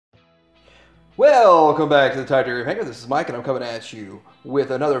Welcome back to the Titanium Hanger. This is Mike, and I'm coming at you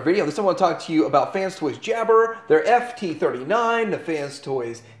with another video. This time I want to talk to you about FansToys Jabber, their FT-39, the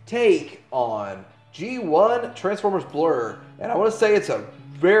FansToys take on G1 Transformers Blurr. And I want to say it's a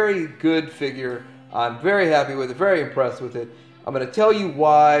very good figure. I'm very happy with it, very impressed with it. I'm going to tell you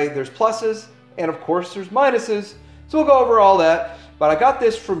why there's pluses, and of course there's minuses. So we'll go over all that. But I got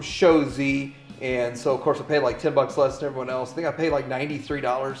this from Show Z, and so of course I paid like 10 bucks less than everyone else. I think I paid like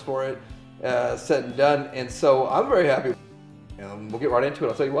 $93 for it. Said and done, and so I'm very happy. We'll get right into it.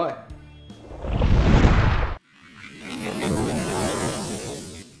 I'll tell you why.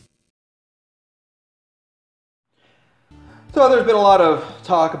 So there's been a lot of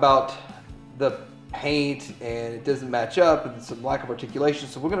talk about the paint and it doesn't match up and some lack of articulation,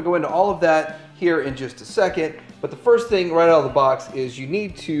 so we're going to go into all of that here in just a second. But the first thing right out of the box is you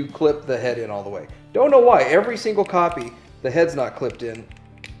need to clip the head in all the way. Don't know why every single copy the head's not clipped in,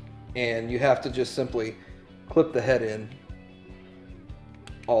 and you have to just simply clip the head in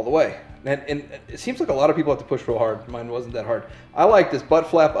all the way. And it seems like a lot of people have to push real hard. Mine wasn't that hard. I like this butt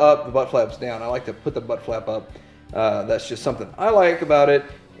flap up, the butt flap's down. I like to put the butt flap up. That's just something I like about it.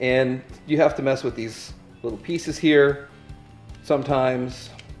 And you have to mess with these little pieces here sometimes.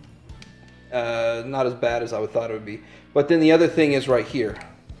 Not as bad as I would thought it would be. But then the other thing is right here.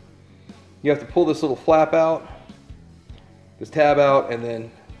 You have to pull this little flap out, this tab out, and then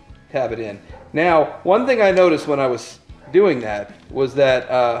tab it in. Now, one thing I noticed when I was doing that was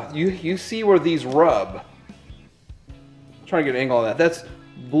that you see where these rub. I'm trying to get an angle on that. That's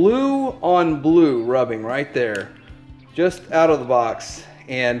blue on blue rubbing right there, just out of the box.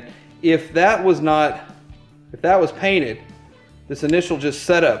 And if that was painted, this initial just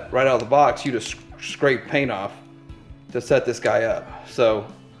setup right out of the box, you just scrape paint off to set this guy up. So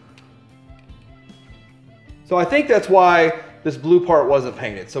I think that's why this blue part wasn't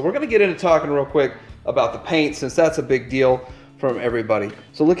painted. So we're going to get into talking real quick about the paint, since that's a big deal from everybody.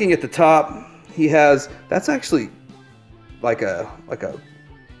 So looking at the top, he has, that's actually like a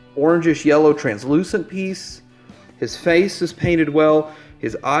orangish yellow translucent piece. His face is painted well.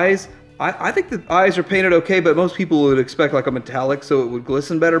 His eyes, I think the eyes are painted okay, but most people would expect like a metallic so it would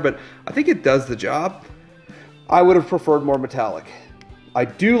glisten better, but I think it does the job. I would have preferred more metallic. I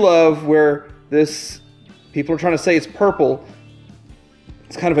do love where this, people are trying to say it's purple.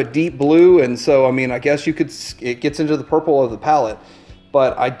 It's kind of a deep blue, and so I mean, I guess you could, it gets into the purple of the palette,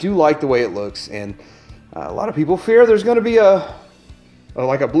 but I do like the way it looks. And a lot of people fear there's going to be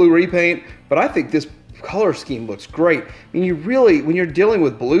like a blue repaint, but I think this color scheme looks great. I mean, you really, when you're dealing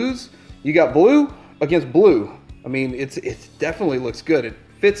with blues, you got blue against blue. I mean, it definitely looks good. It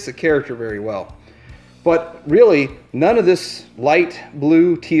fits the character very well. But really, none of this light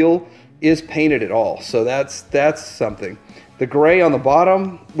blue teal is painted at all, so that's something. The gray on the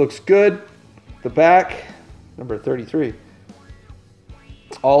bottom looks good. The back, number 33.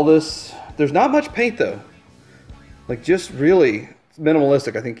 All this, there's not much paint though. Like, just really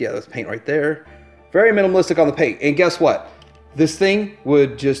minimalistic. I think, yeah, that's paint right there. Very minimalistic on the paint. And guess what? This thing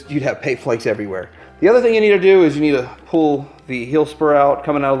would just, you'd have paint flakes everywhere. The other thing you need to do is you need to pull the heel spur out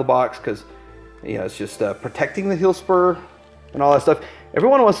coming out of the box, because, you know, it's just protecting the heel spur and all that stuff.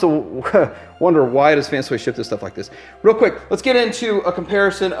 Everyone wants to wonder, why does FansToys ship this stuff like this? Real quick, let's get into a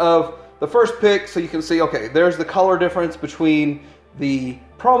comparison of the first pick so you can see, okay, there's the color difference between the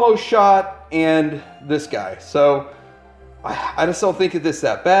promo shot and this guy. So I just don't think it's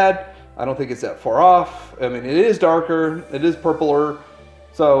that bad. I don't think it's that far off. I mean, it is darker, it is purpler,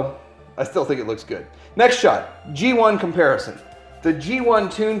 so I still think it looks good. Next shot, G1 comparison. The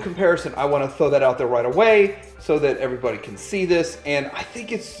G1 Tune comparison, I want to throw that out there right away so that everybody can see this, and I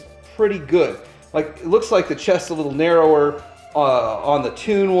think it's pretty good. Like, it looks like the chest's a little narrower on the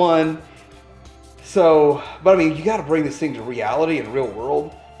Tune one. So, but I mean, you got to bring this thing to reality and real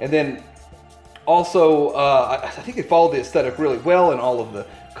world. And then also, I think they followed the aesthetic really well, and all of the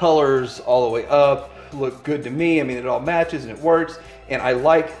colors all the way up look good to me. I mean, it all matches and it works, and I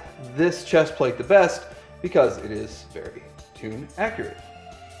like this chest plate the best because it is very Tune accurate.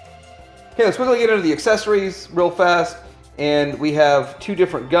 Okay, let's quickly get into the accessories real fast. And we have two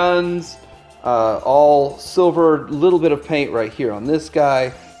different guns, all silver, little bit of paint right here on this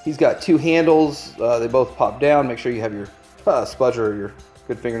guy. He's got two handles, they both pop down. Make sure you have your spudger or your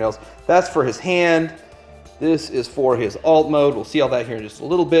good fingernails. That's for his hand. This is for his alt mode. We'll see all that here in just a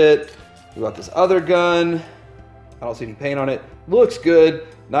little bit. We got this other gun. I don't see any paint on it. Looks good,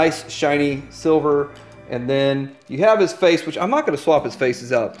 nice shiny silver. And then you have his face, which I'm not going to swap his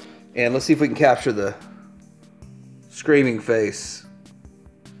faces out. And let's see if we can capture the screaming face.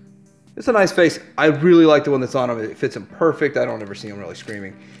 It's a nice face. I really like the one that's on him. It fits him perfect. I don't ever see him really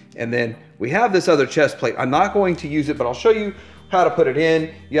screaming. And then we have this other chest plate. I'm not going to use it, but I'll show you how to put it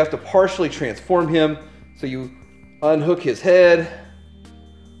in. You have to partially transform him. So you unhook his head,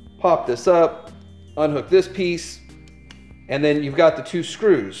 pop this up, unhook this piece, and then you've got the 2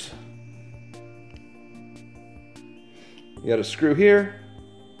 screws. You got a screw here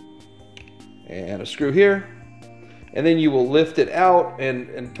and a screw here, and then you will lift it out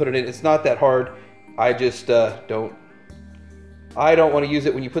and put it in. It's not that hard. I just don't want to use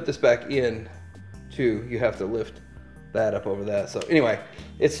it. When you put this back in too, you have to lift that up over that. So anyway,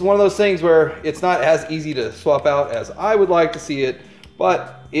 it's one of those things where it's not as easy to swap out as I would like to see it,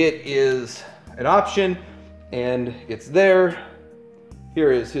 but it is an option and it's there.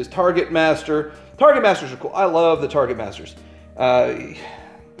 Here is his Target Master. Target Masters are cool. I love the Target Masters.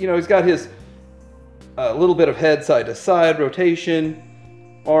 You know, he's got his little bit of head side to side rotation,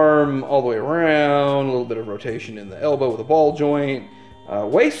 arm all the way around, a little bit of rotation in the elbow with a ball joint,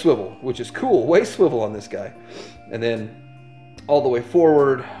 waist swivel, which is cool, waist swivel on this guy. And then all the way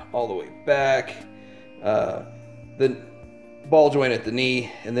forward, all the way back, the ball joint at the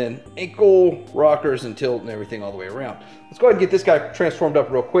knee, and then ankle, rockers, and tilt, and everything all the way around. Let's go ahead and get this guy transformed up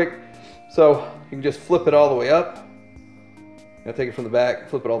real quick. So you can just flip it all the way up. I'll take it from the back,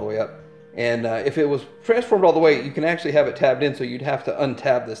 flip it all the way up. And if it was transformed all the way, you can actually have it tabbed in, so you'd have to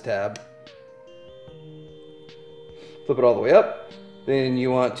untab this tab. Flip it all the way up. Then you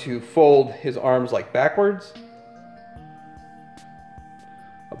want to fold his arms like backwards.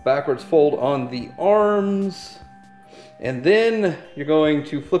 A backwards fold on the arms. And then you're going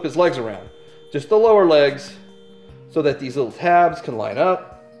to flip his legs around. Just the lower legs, so that these little tabs can line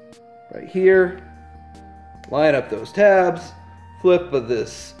up. Right here. Line up those tabs. Flip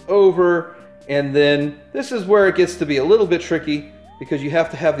this over. And then this is where it gets to be a little bit tricky, because you have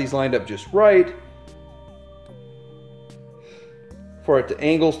to have these lined up just right for it, the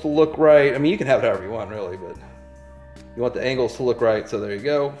angles to look right. I mean, you can have it however you want, really, but you want the angles to look right. So there you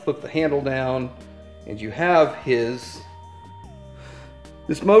go. Flip the handle down, and you have this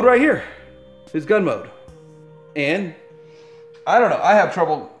mode right here, his gun mode. And I don't know, I have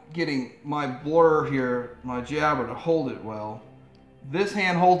trouble getting my Blurr here, my jabber, to hold it well. This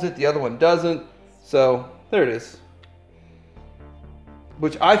hand holds it, the other one doesn't. So there it is.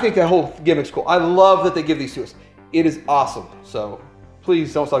 Which I think that whole gimmick's cool. I love that they give these to us. It is awesome. So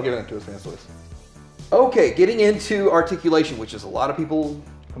please don't stop giving it to us, FansToys. Okay, getting into articulation, which is a lot of people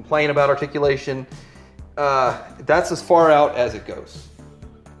complain about articulation. That's as far out as it goes.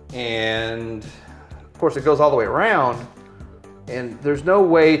 And of course it goes all the way around, and there's no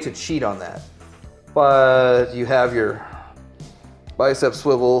way to cheat on that. But you have your bicep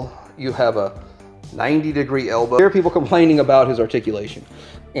swivel, you have a 90-degree elbow. There are people complaining about his articulation,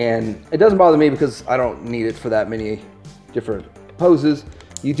 and it doesn't bother me because I don't need it for that many different poses.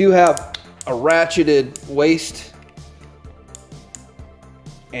 You do have a ratcheted waist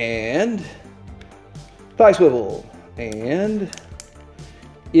and thigh swivel, and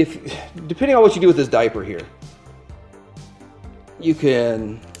depending on what you do with this diaper here, you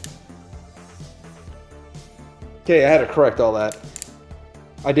can, okay, I had to correct all that.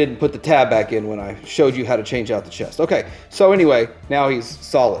 I didn't put the tab back in when I showed you how to change out the chest. Okay, so anyway, now he's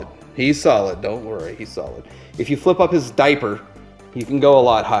solid. He's solid, don't worry, he's solid. If you flip up his diaper, you can go a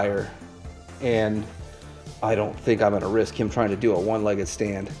lot higher, and I don't think I'm gonna risk him trying to do a one-legged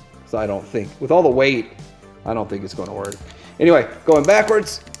stand. So I don't think, with all the weight, I don't think it's gonna work. Anyway, going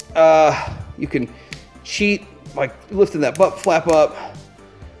backwards, you can cheat by lifting that butt flap up.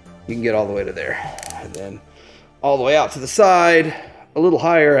 You can get all the way to there, and then all the way out to the side, a little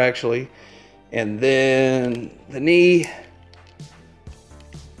higher actually, and then the knee,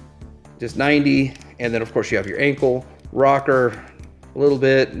 just 90, and then of course you have your ankle, rocker, a little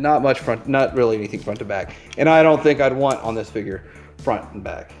bit, not much front, not really anything front to back, and I don't think I'd want on this figure front and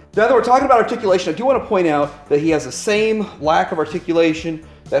back. Now that we're talking about articulation, I do want to point out that he has the same lack of articulation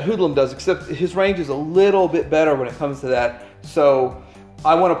that Hoodlum does, except his range is a little bit better when it comes to that. So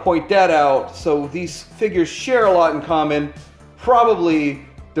I want to point that out. So these figures share a lot in common, probably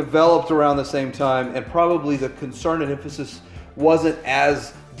developed around the same time, and probably the concern and emphasis wasn't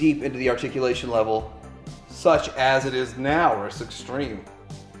as deep into the articulation level such as it is now, where it's extreme.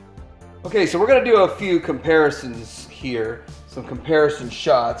 Okay, so we're going to do a few comparisons here, some comparison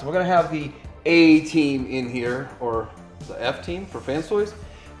shots. We're going to have the A team in here, or the F team for FansToys.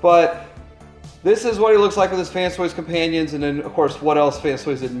 But this is what he looks like with his FansToys companions, and then of course what else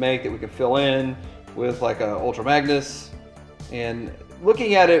FansToys didn't make that we could fill in with, like a Ultra Magnus. And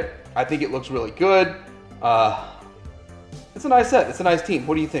looking at it, I think it looks really good. It's It's a nice set. It's a nice team.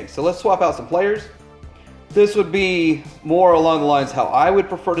 What do you think? So let's swap out some players. This would be more along the lines how I would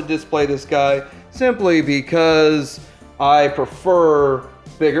prefer to display this guy, simply because I prefer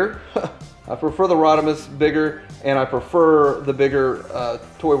bigger. I prefer the Rodimus bigger, and I prefer the bigger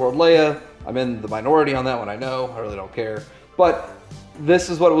Toy World Leia. I'm in the minority on that one, I know. I really don't care. But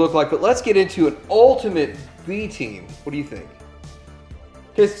this is what it would look like. But let's get into an ultimate B team. What do you think?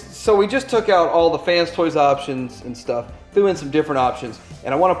 Okay, so we just took out all the FansToys options and stuff, threw in some different options,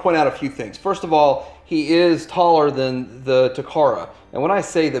 and I want to point out a few things. First of all, he is taller than the Takara. And when I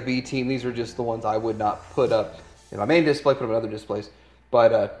say the B team, these are just the ones I would not put up in my main display, put them in other displays.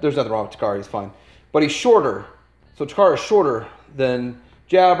 But there's nothing wrong with Takara, he's fine. But he's shorter. So Takara is shorter than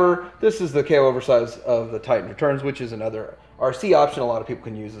Jabber. This is the KO oversize of the Titan Returns, which is another RC option a lot of people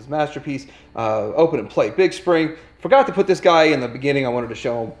can use as Masterpiece. Open and play Big Spring. Forgot to put this guy in the beginning. I wanted to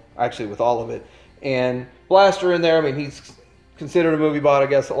show him actually with all of it. And Blaster in there. I mean, he's considered a movie bot, I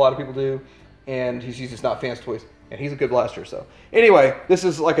guess a lot of people do. And he's just not FansToys. And he's a good blaster. So anyway, this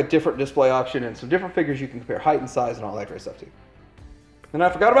is like a different display option and some different figures you can compare height and size and all that great stuff too. And I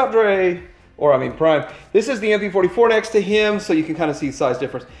forgot about Dre, or I mean Prime. This is the MP44 next to him, so you can kind of see the size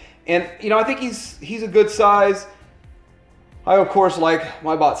difference. And you know, I think he's a good size. I of course like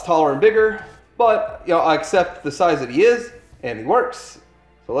my bot's taller and bigger, but you know, I accept the size that he is, and he works.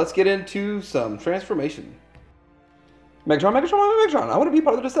 So let's get into some transformation. Megatron, Megatron, Megatron. I want to be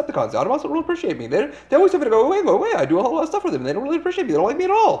part of the Decepticons. The Autobots don't really appreciate me. They always have to go away, go away. I do a whole lot of stuff for them. They don't really appreciate me. They don't like me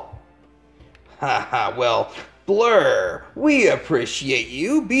at all. Haha, well, Blurr, we appreciate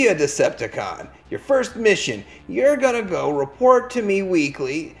you. Be a Decepticon. Your first mission, you're gonna go report to me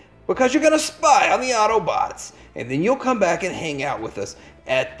weekly because you're gonna spy on the Autobots. And then you'll come back and hang out with us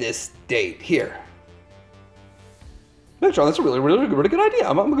at this date here. Megatron, that's a really good idea.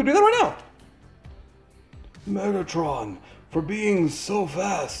 I'm gonna do that right now. Megatron, for being so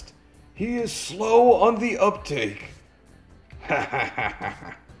fast, he is slow on the uptake.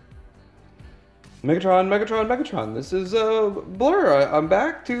 Megatron, Megatron, Megatron, this is Blurr. I'm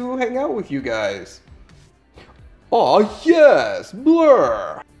back to hang out with you guys. Aw, yes,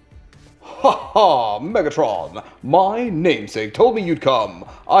 Blurr. Ha ha, Megatron, my namesake told me you'd come.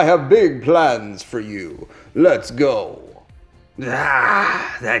 I have big plans for you. Let's go.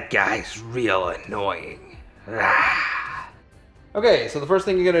 Ah, that guy's real annoying. Okay, so the first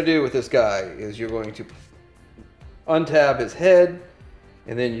thing you're going to do with this guy is you're going to untab his head,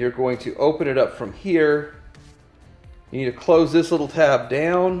 and then you're going to open it up from here. You need to close this little tab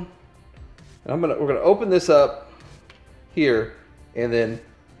down. And we're going to open this up here, and then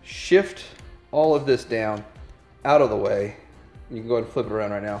shift all of this down out of the way. You can go ahead and flip it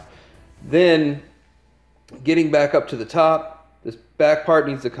around right now. Then, getting back up to the top, this back part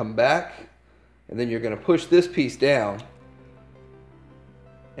needs to come back. And then you're going to push this piece down.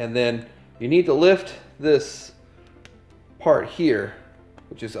 And then you need to lift this part here,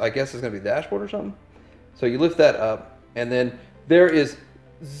 which is, I guess, is going to be the dashboard or something. So you lift that up, and then there is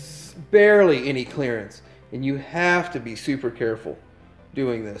barely any clearance. And you have to be super careful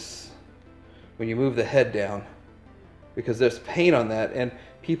doing this when you move the head down, because there's paint on that, and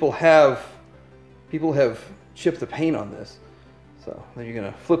people have chipped the paint on this. So then you're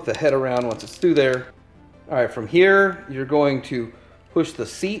going to flip the head around once it's through there. All right, from here, you're going to push the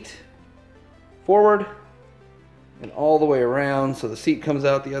seat forward and all the way around so the seat comes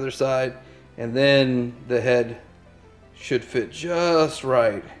out the other side, and then the head should fit just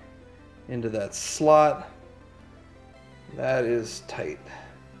right into that slot. That is tight.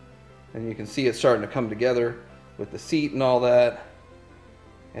 And you can see it starting to come together with the seat and all that.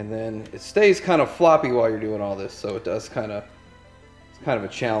 And then it stays kind of floppy while you're doing all this, so it does kind of a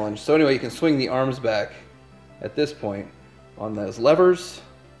challenge. So anyway, you can swing the arms back at this point on those levers.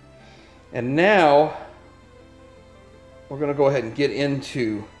 And now we're going to go ahead and get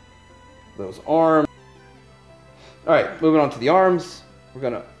into those arms. All right, moving on to the arms. We're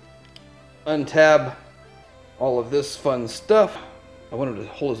going to untab all of this fun stuff. I want him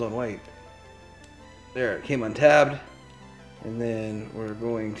to hold his own weight. There, it came untabbed. And then we're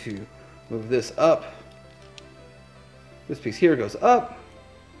going to move this up. This piece here goes up,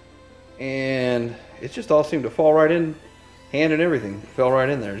 and it just all seemed to fall right in, hand and everything fell right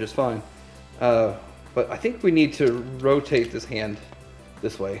in there just fine. But I think we need to rotate this hand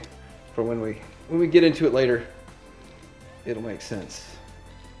this way for when we get into it later. It'll make sense.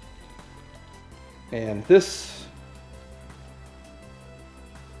 And this,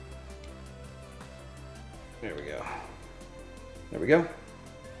 there we go. There we go.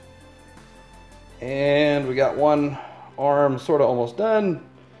 And we got one arm sort of almost done.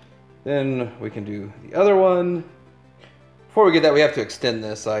 Then we can do the other one. Before we get that, we have to extend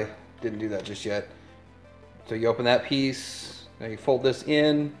this. I didn't do that just yet. So you open that piece, now you fold this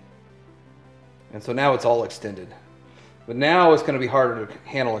in, and so now it's all extended. But now it's going to be harder to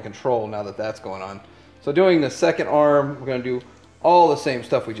handle and control now that that's going on. So doing the second arm, we're going to do all the same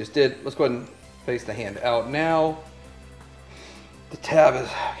stuff we just did. Let's go ahead and face the hand out now. The tab is,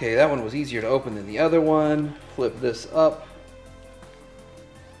 okay, that one was easier to open than the other one. Flip this up.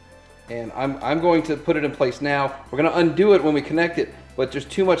 And I'm going to put it in place now. We're going to undo it when we connect it, but there's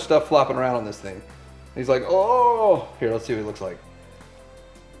too much stuff flopping around on this thing. And he's like, oh, here, let's see what it looks like.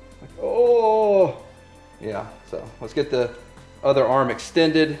 Oh, yeah, so let's get the other arm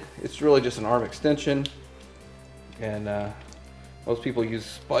extended. It's really just an arm extension. And most people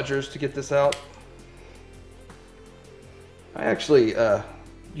use spudgers to get this out. I actually,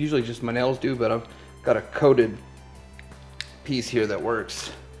 usually just my nails do, but I've got a coated piece here that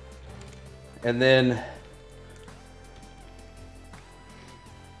works. And then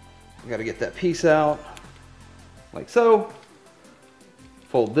you got to get that piece out like so.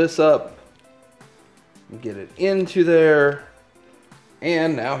 Fold this up and get it into there.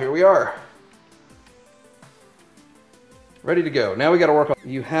 And now here we are. Ready to go. Now we got to work on,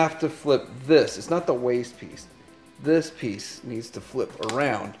 you have to flip this. It's not the waist piece. This piece needs to flip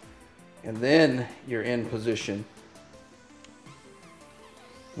around. And then you're in position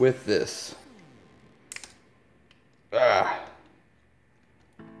with this.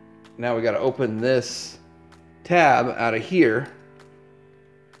 Now we got to open this tab out of here.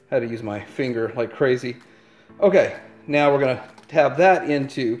 Had to use my finger like crazy. Okay, now we're going to tab that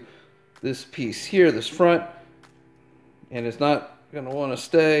into this piece here, this front, and it's not going to want to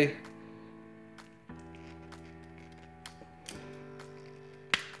stay.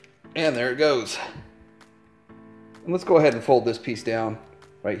 And there it goes. And let's go ahead and fold this piece down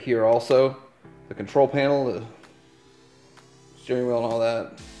right here also. The control panel, the steering wheel and all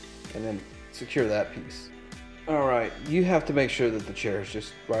that, and then secure that piece. All right, you have to make sure that the chair is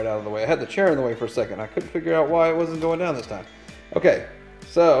just right out of the way. I had the chair in the way for a second. I couldn't figure out why it wasn't going down this time. Okay,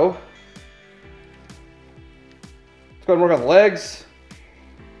 so let's go ahead and work on the legs.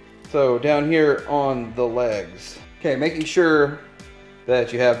 So down here on the legs. Okay, making sure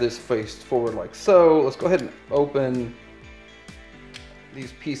that you have this faced forward like so. Let's go ahead and open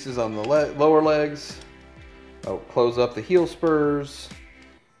these pieces on the lower legs. Oh, close up the heel spurs,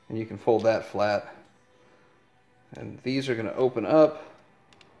 and you can fold that flat. And these are going to open up.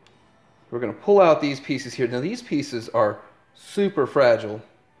 We're going to pull out these pieces here. Now these pieces are super fragile,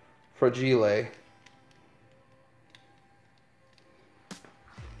 fragile.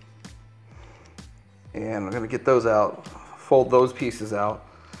 And I'm going to get those out, fold those pieces out.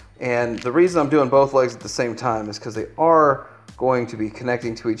 And the reason I'm doing both legs at the same time is because they are going to be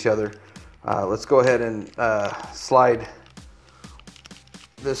connecting to each other. Let's go ahead and slide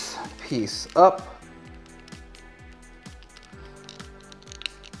this piece up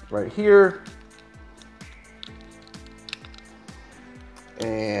right here,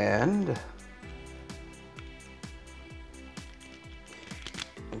 and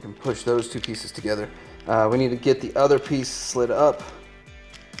we can push those two pieces together. We need to get the other piece slid up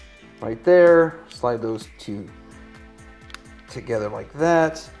right there, slide those two together like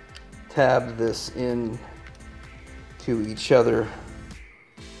that, tab this in to each other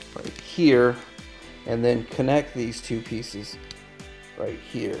right here, and then connect these two pieces right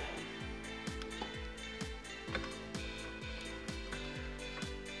here.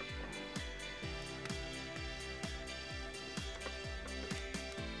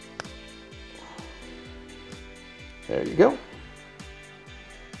 There you go.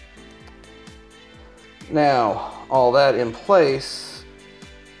 Now, all that in place,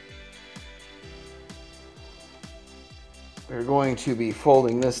 we're going to be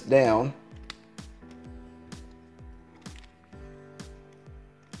folding this down.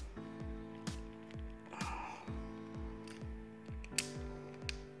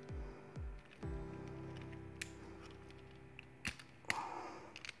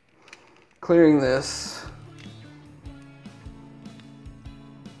 Clearing this.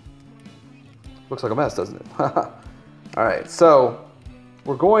 Looks like a mess, doesn't it? All right, so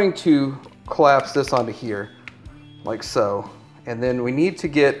we're going to collapse this onto here, like so. And then we need to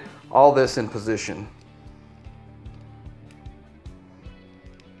get all this in position.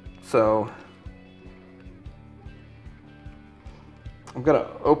 So I'm gonna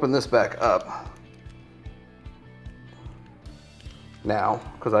open this back up now,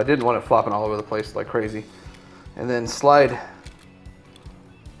 because I didn't want it flopping all over the place like crazy. And then slide.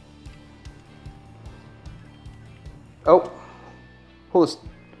 Oh, pull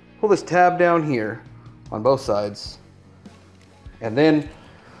this tab down here on both sides, And then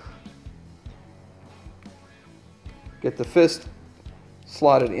get the fist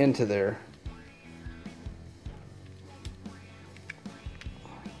slotted into there,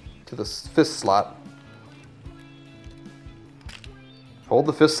 to the fist slot. Hold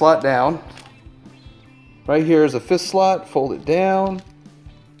the fist slot down. Right here is a fist slot, fold it down.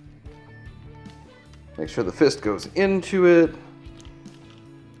 Make sure the fist goes into it.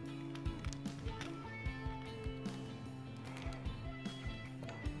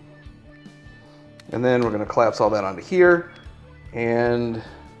 And then we're going to collapse all that onto here. And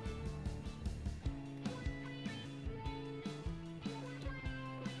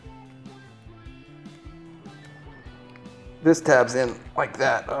this tabs in like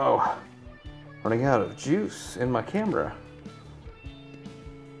that. Oh, running out of juice in my camera.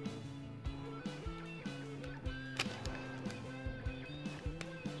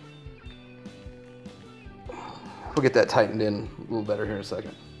 We'll get that tightened in a little better here in a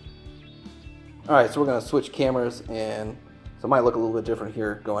second. All right, so we're gonna switch cameras, and so it might look a little bit different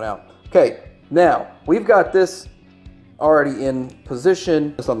here going out. Okay, now we've got this already in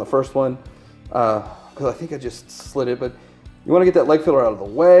position. Just on the first one, because I think I just slid it, but you wanna get that leg filler out of the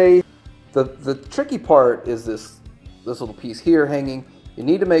way. The tricky part is this little piece here hanging. You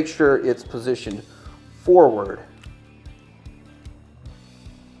need to make sure it's positioned forward.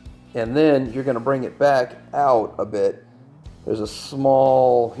 And then you're gonna bring it back out a bit. There's a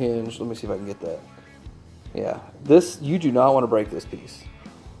small hinge. Let me see if I can get that. Yeah, this, you do not want to break this piece.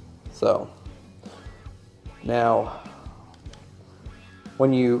 So now,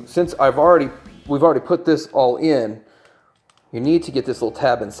 since we've already put this all in, you need to get this little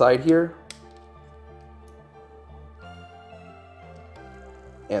tab inside here.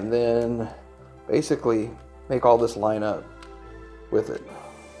 And then basically make all this line up with it.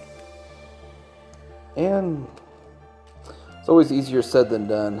 And it's always easier said than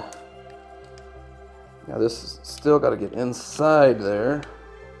done. Now this is still got to get inside there.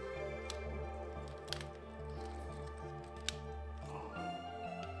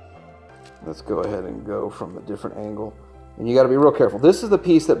 Let's go ahead and go from a different angle. And you got to be real careful. This is the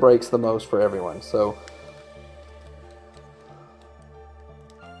piece that breaks the most for everyone. So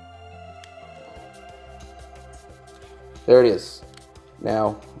there it is.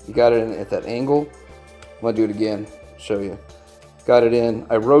 Now you got it in at that angle. I'm gonna do it again, show you. Got it in,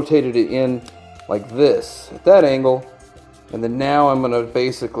 I rotated it in like this, at that angle, and then now I'm gonna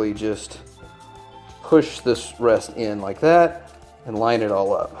basically just push this rest in like that, and line it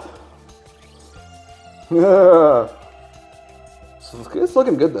all up. So it's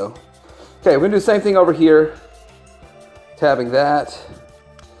looking good though. Okay, we're gonna do the same thing over here. Tabbing that,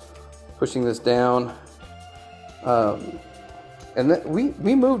 pushing this down. And then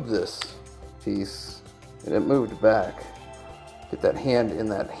we moved this piece, and it moved back. Get that hand in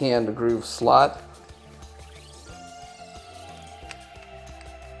that hand groove slot.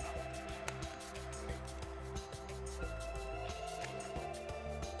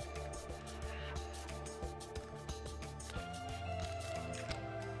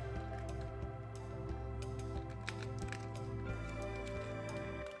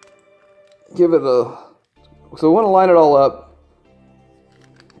 Give it a, so we want to line it all up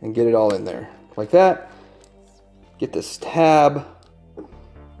and get it all in there like that. Get this tab.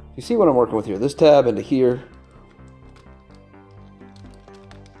 You see what I'm working with here? This tab into here.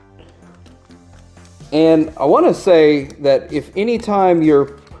 And I want to say that if any time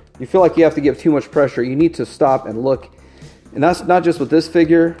you feel like you have to give too much pressure, you need to stop and look. And that's not just with this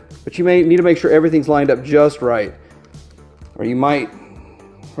figure, but you may need to make sure everything's lined up just right, or you might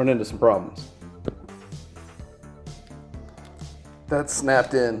run into some problems. That's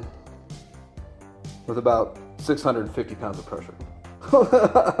snapped in with about 650 pounds of pressure.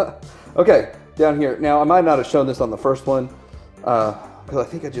 Okay, down here. Now, I might not have shown this on the first one because I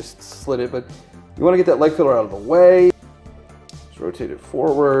think I just slid it, but you want to get that leg filler out of the way. Just rotate it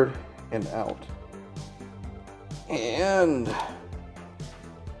forward and out. And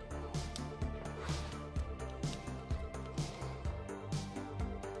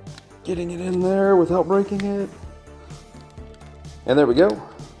getting it in there without breaking it. And there we go.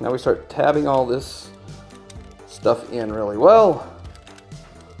 Now we start tabbing all this stuff in really well.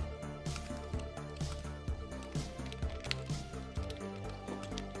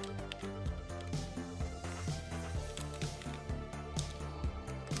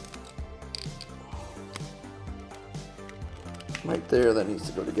 Right there, that needs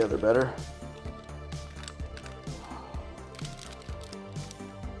to go together better.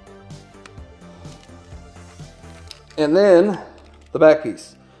 And then the back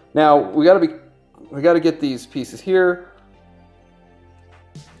piece. Now we got to get these pieces here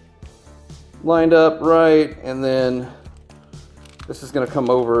lined up right, and then this is going to come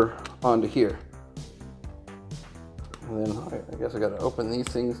over onto here. And then I guess I got to open these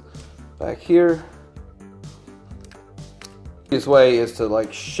things back here. This way is to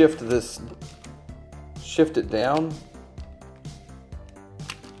like shift it down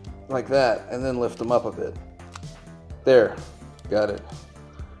like that, and then lift them up a bit. There, got it.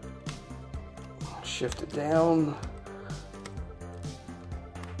 Shift it down.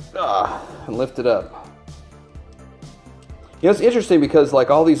 And lift it up. You know, it's interesting because like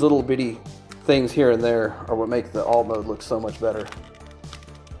all these little bitty things here and there are what make the alt mode look so much better.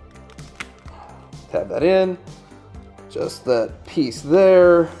 Tab that in. Just that piece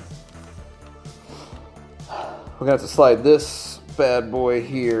there. We're gonna have to slide this bad boy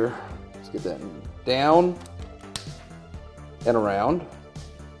here. Let's get that down and around.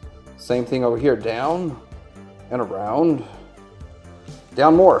 Same thing over here, down and around.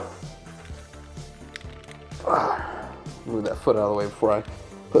 Down more. Move that foot out of the way before I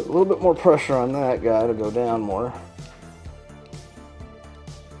put a little bit more pressure on that guy to go down more.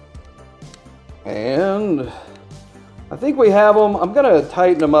 And I think we have them. I'm going to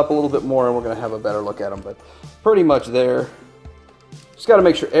tighten them up a little bit more and we're going to have a better look at them, but pretty much there. Just got to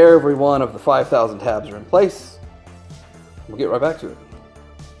make sure every one of the 5,000 tabs are in place. We'll get right back to it.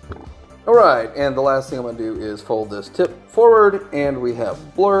 Alright, and the last thing I'm going to do is fold this tip forward, and we have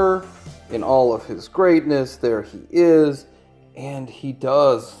Blurr in all of his greatness. There he is, and he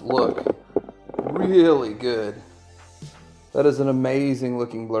does look really good. That is an amazing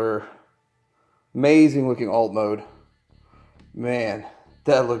looking Blurr. Amazing looking alt mode. Man,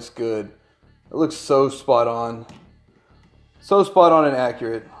 that looks good. It looks so spot on. So spot on and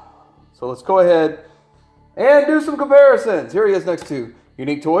accurate. So let's go ahead and do some comparisons. Here he is next to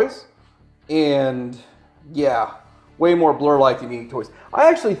Unique Toys. And yeah, way more Blurr-like than Unique Toys. I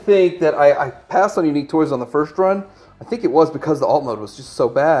actually think that I passed on Unique Toys on the first run. I think it was because the alt mode was just so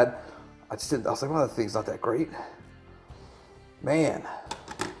bad. I was like, well, the thing's not that great. Man.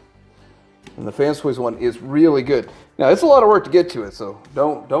 And the FansToys one is really good. Now, it's a lot of work to get to it, so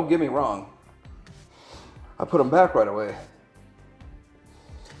don't get me wrong. I put them back right away.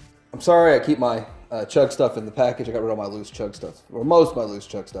 I'm sorry, I keep my chug stuff in the package. I got rid of my loose chug stuff, or most of my loose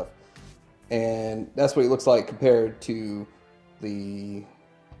chug stuff. And that's what he looks like compared to the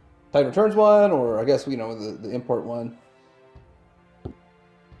Titan Returns one, or I guess, you know, the import one.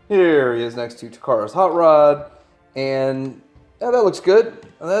 Here he is next to Takara's Hot Rod, and yeah, that looks good.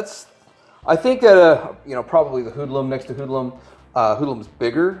 And that's, I think that, you know, probably the Hoodlum next to Hoodlum, Hoodlum's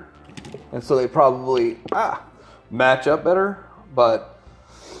bigger, and so they probably match up better, but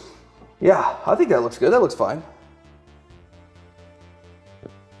yeah, I think that looks good. That looks fine.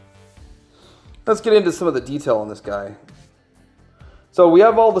 Let's get into some of the detail on this guy. So we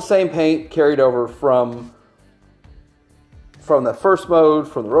have all the same paint carried over from the first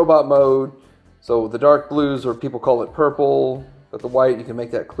mode, from the robot mode. So the dark blues, or people call it purple, but the white, you can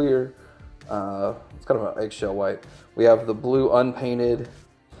make that clear. It's kind of an eggshell white. We have the blue unpainted.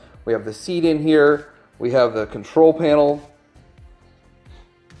 We have the seat in here. We have the control panel.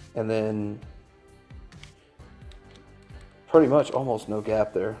 And then pretty much almost no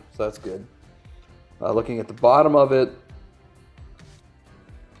gap there, so that's good. Looking at the bottom of it,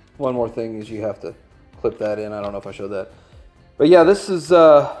 one more thing is you have to clip that in. I don't know if I showed that. But yeah, this is,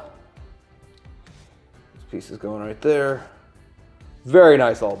 this piece is going right there. Very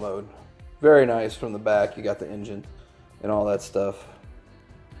nice alt mode. Very nice from the back. You got the engine and all that stuff.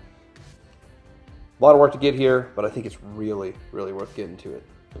 A lot of work to get here, but I think it's really, really worth getting to it.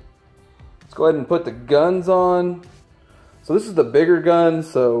 Let's go ahead and put the guns on. So this is the bigger gun,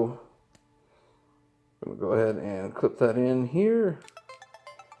 so I'm going to go ahead and clip that in here.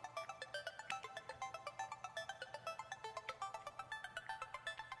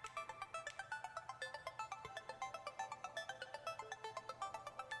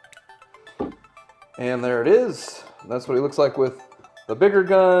 And there it is. That's what he looks like with the bigger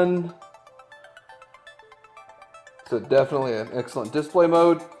gun. So definitely an excellent display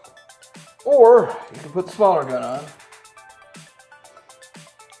mode. Or you can put the smaller gun on.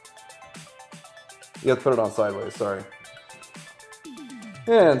 You have to put it on sideways, sorry.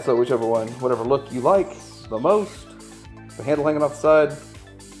 And so whichever one, whatever look you like the most, the handle hanging off the side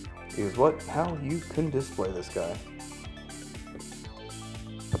is how you can display this guy.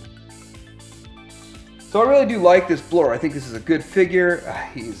 So I really do like this Blurr. I think this is a good figure.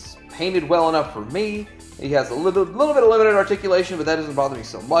 He's painted well enough for me. He has a little bit of limited articulation, but that doesn't bother me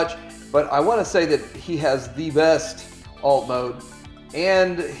so much. But I want to say that he has the best alt mode.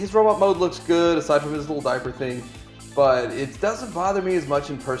 And his robot mode looks good, aside from his little diaper thing. but it doesn't bother me as much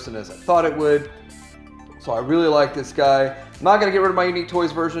in person as I thought it would. So I really like this guy. I'm not gonna get rid of my Unique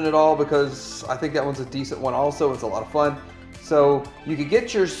Toys version at all because I think that one's a decent one also. It's a lot of fun. So you can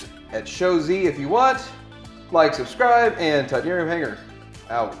get yours at Show Z if you want. Like, subscribe, and Titanium Hanger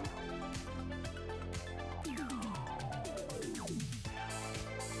out.